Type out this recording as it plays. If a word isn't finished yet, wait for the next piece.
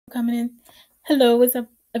Coming in. Hello, what's up,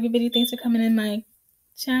 everybody? Thanks for coming to my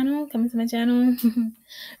channel.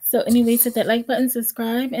 So, anyways, hit that like button,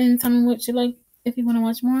 subscribe, and tell me what you like if you want to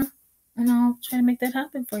watch more, and I'll try to make that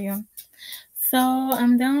happen for you. So,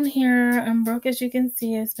 I'm down here. I'm broke, as you can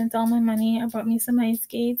see. I spent all my money. I bought me some ice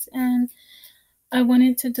skates, and I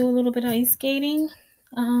wanted to do a little bit of ice skating.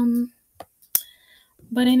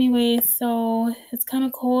 But anyways, so it's kind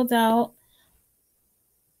of cold out,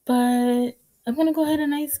 but I'm gonna go ahead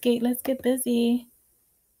and ice skate. Let's get busy.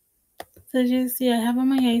 So as you see, I have on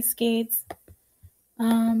my ice skates.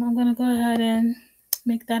 I'm gonna go ahead and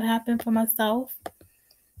make that happen for myself.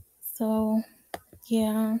 So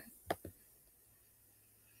yeah.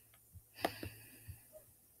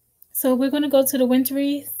 So we're gonna go to the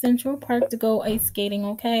Wintry Central Park to go ice skating,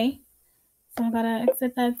 okay? So I gotta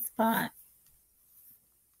exit that spot.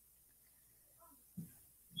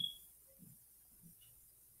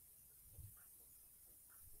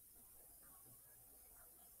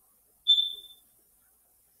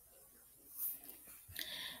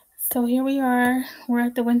 So here we are. We're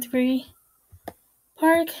at the Wintry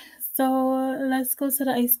Park. So let's go to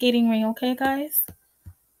the ice skating ring, okay, guys?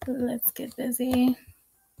 Let's get busy.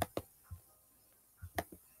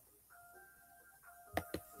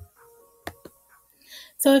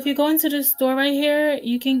 So if you go into the store right here,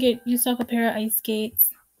 you can get yourself a pair of ice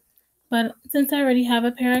skates. But since I already have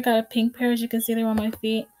a pair, I got a pink pair. As you can see, they're on my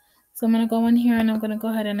feet. So I'm going to go in here and I'm going to go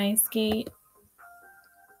ahead and ice skate.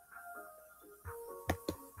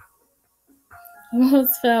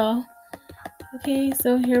 Almost fell. Okay,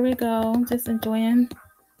 so here we go. Just enjoying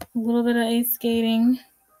a little bit of ice skating.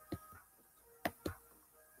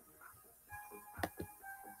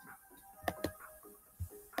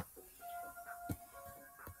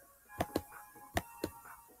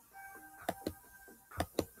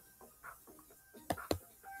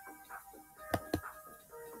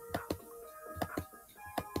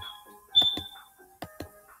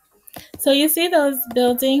 So you see those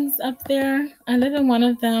buildings up there? I live in one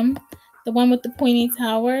of them, the one with the pointy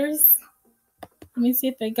towers. Let me see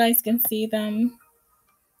if you guys can see them.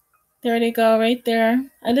 There they go, right there.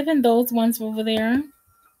 I live in those ones over there.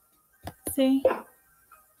 See?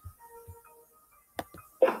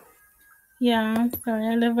 Yeah, sorry.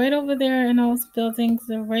 I live right over there in those buildings.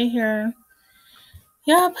 They're right here.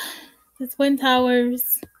 Yep, the Twin Towers.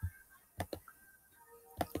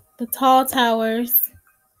 The tall towers.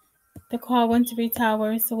 They're called Wintry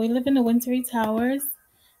Towers. So we live in the Wintry Towers.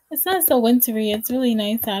 It's not so wintry. It's really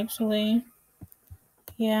nice, actually.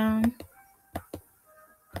 Yeah.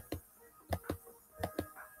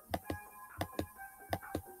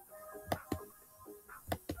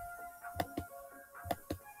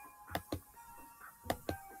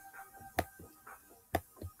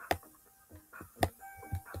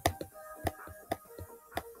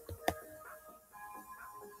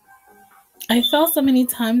 I fell so many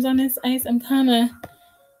times on this ice. I'm kind of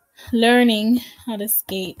learning how to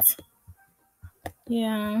skate.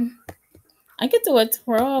 Yeah. I could do a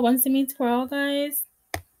twirl. Want to see me twirl, guys?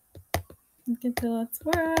 I could do a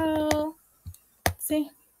twirl. See?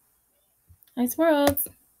 I twirled.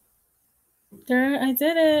 There, I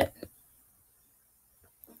did it.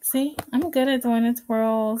 See? I'm good at doing the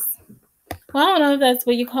twirls. Well, I don't know if that's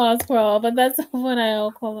what you call a twirl, but that's what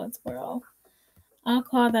I'll call a twirl. I'll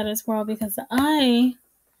call that a twirl because I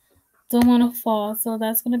don't want to fall, so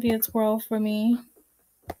that's going to be a twirl for me.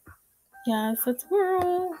 Yeah, it's a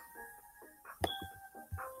twirl.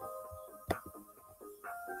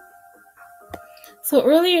 So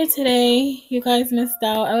earlier today, you guys missed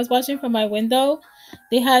out. I was watching from my window.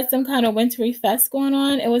 They had some kind of wintry fest going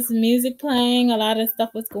on. It was music playing. A lot of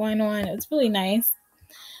stuff was going on. It was really nice.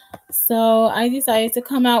 So I decided to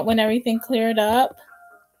come out when everything cleared up.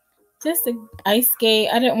 Just to ice skate.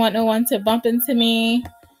 I didn't want no one to bump into me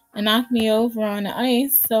and knock me over on the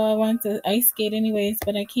ice. So I wanted to ice skate anyways.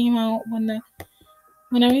 But I came out when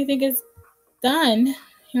everything is done.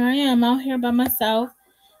 Here I am out here by myself,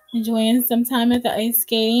 enjoying some time at the ice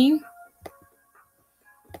skating.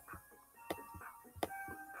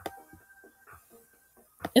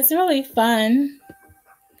 It's really fun.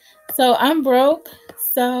 So I'm broke,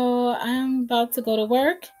 so I'm about to go to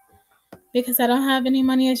work because I don't have any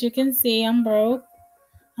money. As you can see, I'm broke.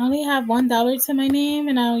 I only have $1 to my name,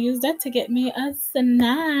 and I'll use that to get me a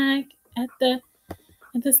snack at the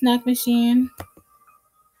snack machine.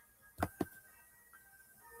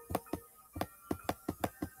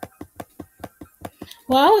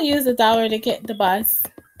 Well, I'll use $1 to get the bus.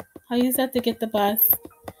 I'll use that to get the bus,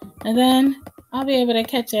 and then I'll be able to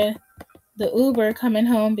catch the Uber coming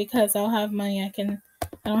home because I'll have money.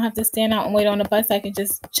 I don't have to stand out and wait on the bus. I can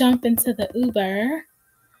just jump into the Uber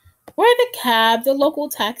Or the cab, the local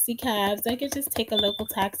taxi cabs. I could just take a local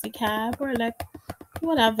taxi cab or like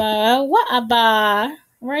whatever,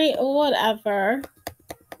 right? Whatever.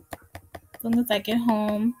 As long as I get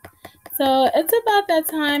home. So it's about that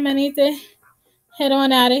time. I need to head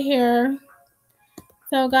on out of here.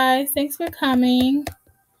 So guys, thanks for coming.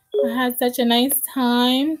 I had such a nice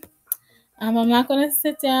time. I'm not going to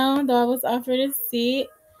sit down, though I was offered a seat.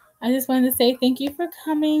 I just wanted to say thank you for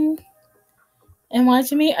coming and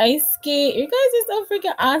watching me ice skate. You guys are so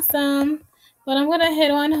freaking awesome. But I'm going to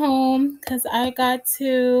head on home because I got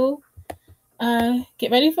to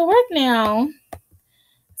get ready for work now.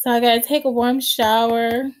 So I got to take a warm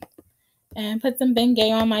shower and put some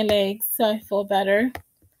Bengay on my legs so I feel better.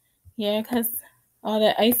 Yeah, because all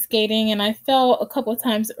that ice skating, and I fell a couple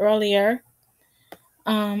times earlier.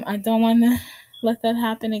 I don't want to let that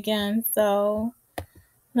happen again. So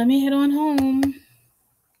let me head on home.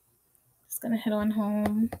 Just going to head on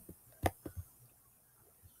home.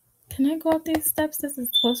 Can I go up these steps? This is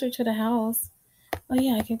closer to the house. Oh,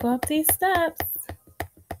 yeah, I can go up these steps.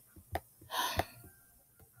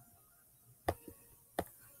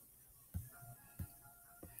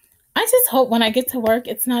 I just hope when I get to work,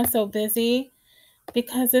 it's not so busy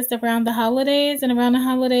because it's around the holidays. And around the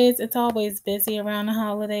holidays, it's always busy around the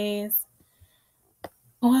holidays.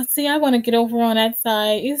 Oh, see, I want to get over on that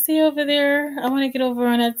side. You see over there? I want to get over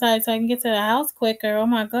on that side so I can get to the house quicker. Oh,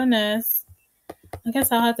 my goodness. I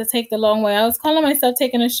guess I'll have to take the long way. I was calling myself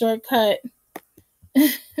taking a shortcut.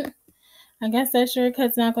 I guess that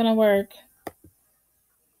shortcut's not going to work.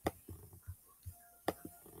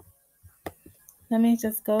 Let me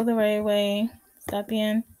just go the right way. Stop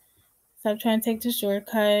trying to take the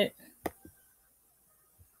shortcut.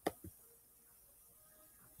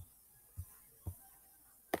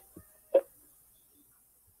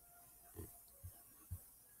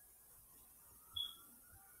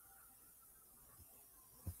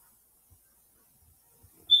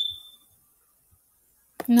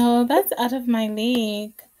 No, that's out of my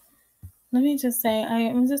league. Let me just say,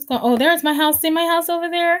 I'm just going. Oh, there's my house. See my house over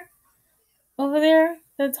there? Over there?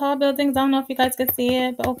 The tall buildings. I don't know if you guys can see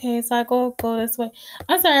it, but okay. So I go this way.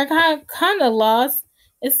 I'm sorry. I kind of lost.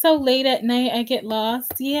 It's so late at night. I get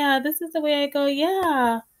lost. Yeah, this is the way I go.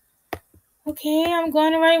 Yeah. Okay, I'm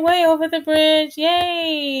going the right way over the bridge.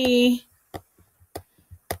 Yay.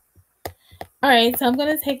 All right, so I'm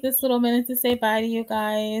going to take this little minute to say bye to you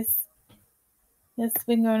guys. Let's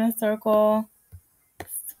swing around a circle.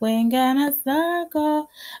 Swing in a circle. All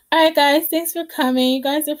right, guys, thanks for coming. You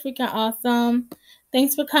guys are freaking awesome.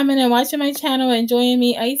 Thanks for coming and watching my channel and joining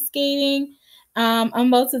me ice skating. I'm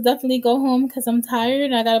about to definitely go home because I'm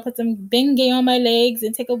tired. I got to put some Bengay on my legs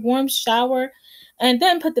and take a warm shower and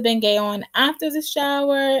then put the Bengay on after the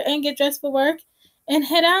shower and get dressed for work and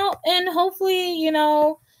head out. And hopefully, you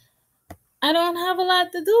know, I don't have a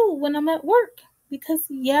lot to do when I'm at work because,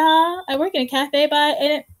 yeah, I work in a cafe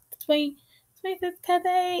by 25th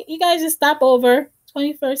Cafe. You guys just stop over.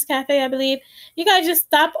 21st Cafe, I believe. You guys just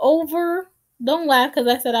stop over. Don't laugh because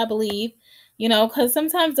I said I believe. You know, because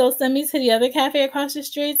sometimes they'll send me to the other cafe across the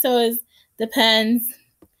street. So it depends.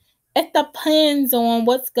 It depends on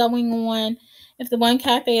what's going on. If the one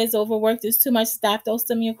cafe is overworked, there's too much staff, they'll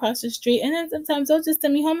send me across the street. And then sometimes they'll just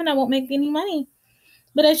send me home and I won't make any money.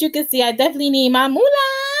 But as you can see, I definitely need my moolah.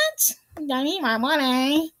 I need my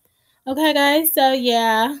money. Okay, guys. So,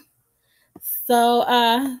 yeah. So,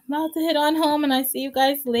 I'm about to head on home and I see you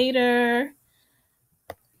guys later.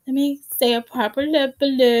 Let me say a proper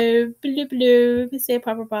blue. Let me say a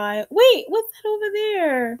proper bye. Wait, what's that over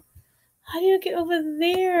there? How do you get over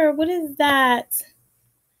there? What is that?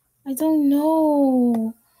 I don't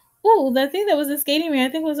know. Oh, I think that was a skating ring. I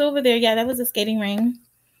think it was over there. Yeah, that was a skating ring.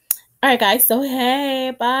 All right, guys. So,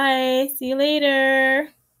 hey, bye. See you later.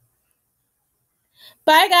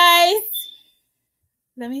 Bye, guys.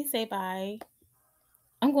 Let me say bye.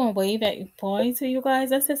 I'm going to wave at boy to you guys.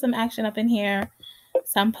 Let's hit some action up in here.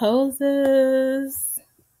 Some poses.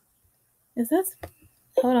 Is this?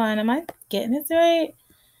 Hold on. Am I getting this right?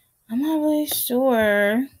 I'm not really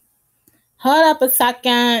sure. Hold up a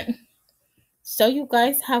second. Show you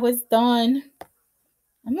guys how it's done.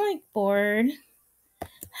 I'm like bored.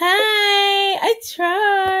 Hey, I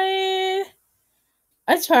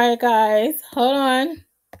tried, guys. Hold on.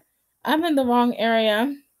 I'm in the wrong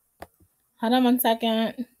area. Hold on 1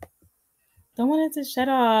 second. Don't want it to shut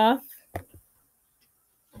off.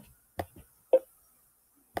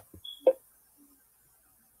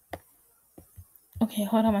 Okay,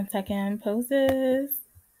 hold on 1 second. Poses.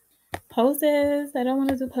 I don't want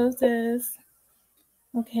to do poses.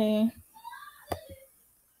 Okay.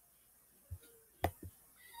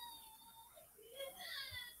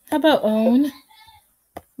 How about own?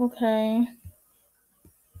 Okay.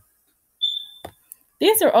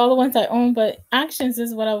 These are all the ones I own, but actions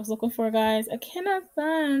is what I was looking for, guys. I cannot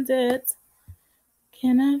find it.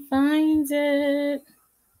 Cannot find it.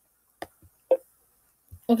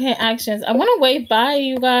 Okay, actions. I want to wait by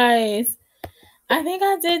you guys. I think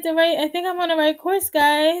I did the right. I think I'm on the right course,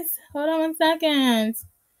 guys. Hold on 1 second.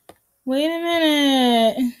 Wait a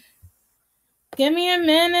minute. Give me a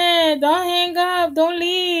minute. Don't hang up. Don't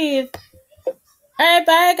leave. All right,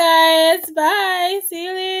 bye, guys. Bye. See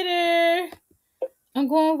you later. I'm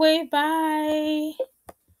going away. Bye.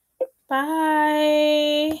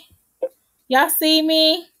 Bye. Y'all see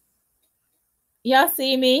me? Y'all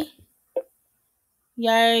see me?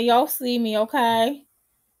 Yeah, y'all see me, okay?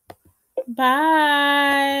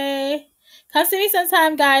 Bye. Come see me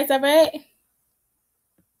sometime, guys, all right?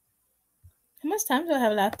 How much time do I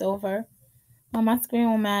have left over on my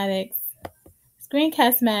Screen-O-Matics?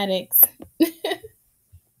 Screencast-Matics.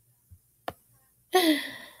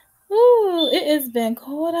 Ooh, it has been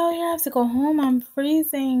cold out here. I have to go home. I'm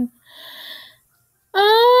freezing.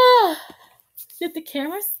 Oh, did the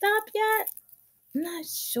camera stop yet? I'm not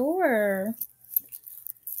sure.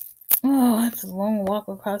 Oh, I have a long walk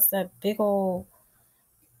across that big old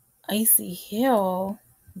icy hill.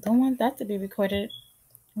 Don't want that to be recorded.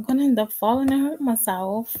 I'm gonna end up falling and hurt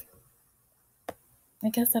myself. I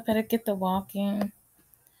guess I better get the walking.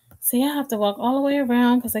 See, I have to walk all the way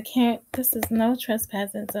around because I can't. This is no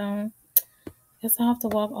trespassing zone. Guess I have to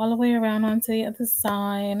walk all the way around onto the other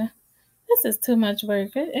side. This is too much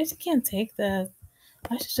work. I just can't take this.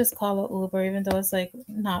 I should just call an Uber, even though it's like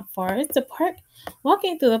not far. It's the park.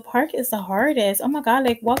 Walking through the park is the hardest. Oh my god,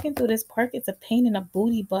 like walking through this park is a pain in the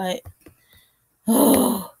booty butt.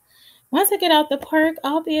 Oh, once I get out the park,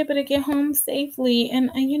 I'll be able to get home safely. And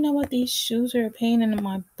you know what? These shoes are a pain in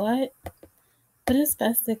my butt. But it's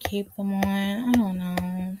best to keep them on. I don't know.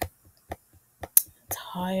 I'm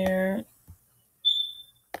tired.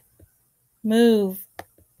 Move.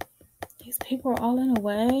 These people are all in the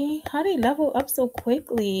way. How they level up so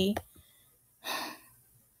quickly?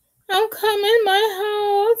 I'm coming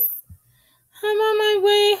my house. I'm on my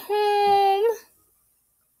way home.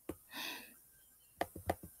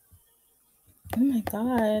 Oh my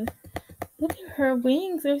god. Look at her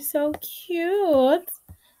wings. They're so cute.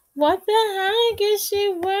 What the heck is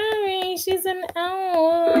she wearing? She's an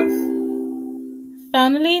elf.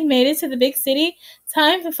 Finally made it to the big city.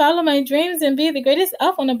 Time to follow my dreams and be the greatest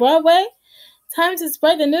elf on the Broadway. Time to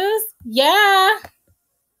spread the news. Yeah.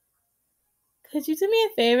 Could you do me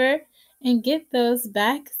a favor and get those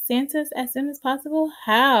back Santas as soon as possible?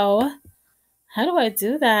 How? How do I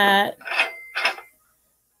do that?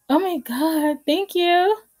 Oh my god, thank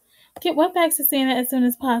you. Get what back to Santa as soon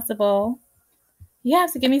as possible? You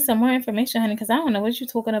have to give me some more information, honey, because I don't know what you're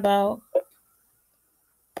talking about.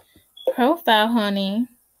 Profile, honey.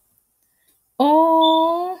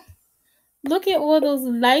 Oh, look at all those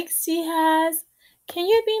likes she has. Can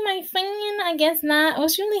you be my fan? I guess not. Oh,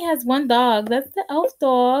 she only has one dog. That's the elf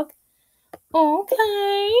dog.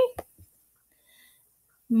 Okay.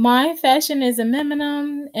 My fashion is a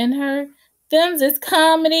minimum, and her films is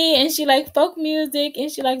comedy, and she likes folk music,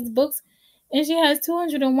 and she likes books, and she has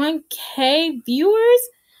 201K viewers.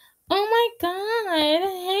 Oh my god.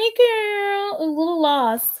 Hey, girl. A little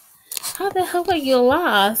lost. How the hell are you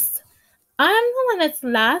lost? I'm the one that's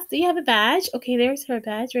lost. Do you have a badge? Okay, there's her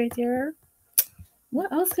badge right there.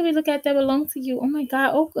 What else can we look at that belongs to you? Oh my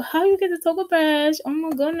god. Oh, how you get the Togo badge? Oh my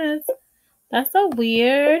goodness. That's so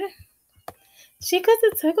weird. She got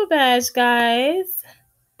the Togo badge, guys.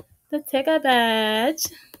 The Togo badge.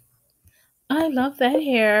 I love that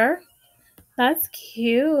hair. That's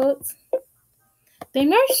cute. The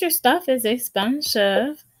moisture stuff is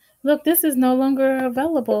expensive. Look, this is no longer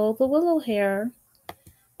available. The willow hair.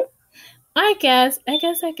 I guess I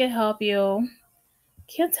could help you.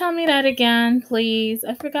 Can you tell me that again, please?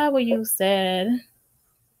 I forgot what you said.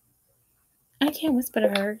 I can't whisper to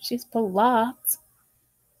her. She's blocked.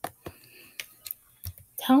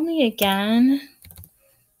 Tell me again.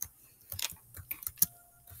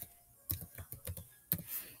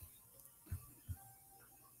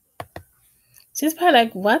 She's probably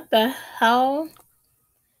like, what the hell?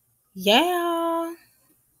 Yeah.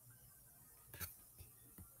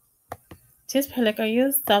 She's probably like, are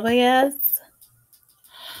you serious?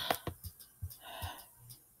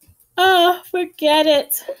 Oh, forget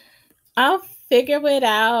it. I'll figure it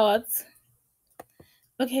out.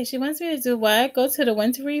 Okay, she wants me to do what? Go to the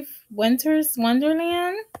Winter's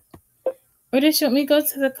Wonderland? Or did she want me to go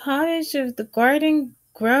to the cottage of the Garden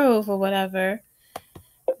Grove or whatever?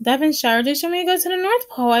 Devonshire, did you want me to go to the North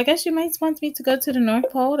Pole? I guess you might want me to go to the North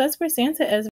Pole. That's where Santa is.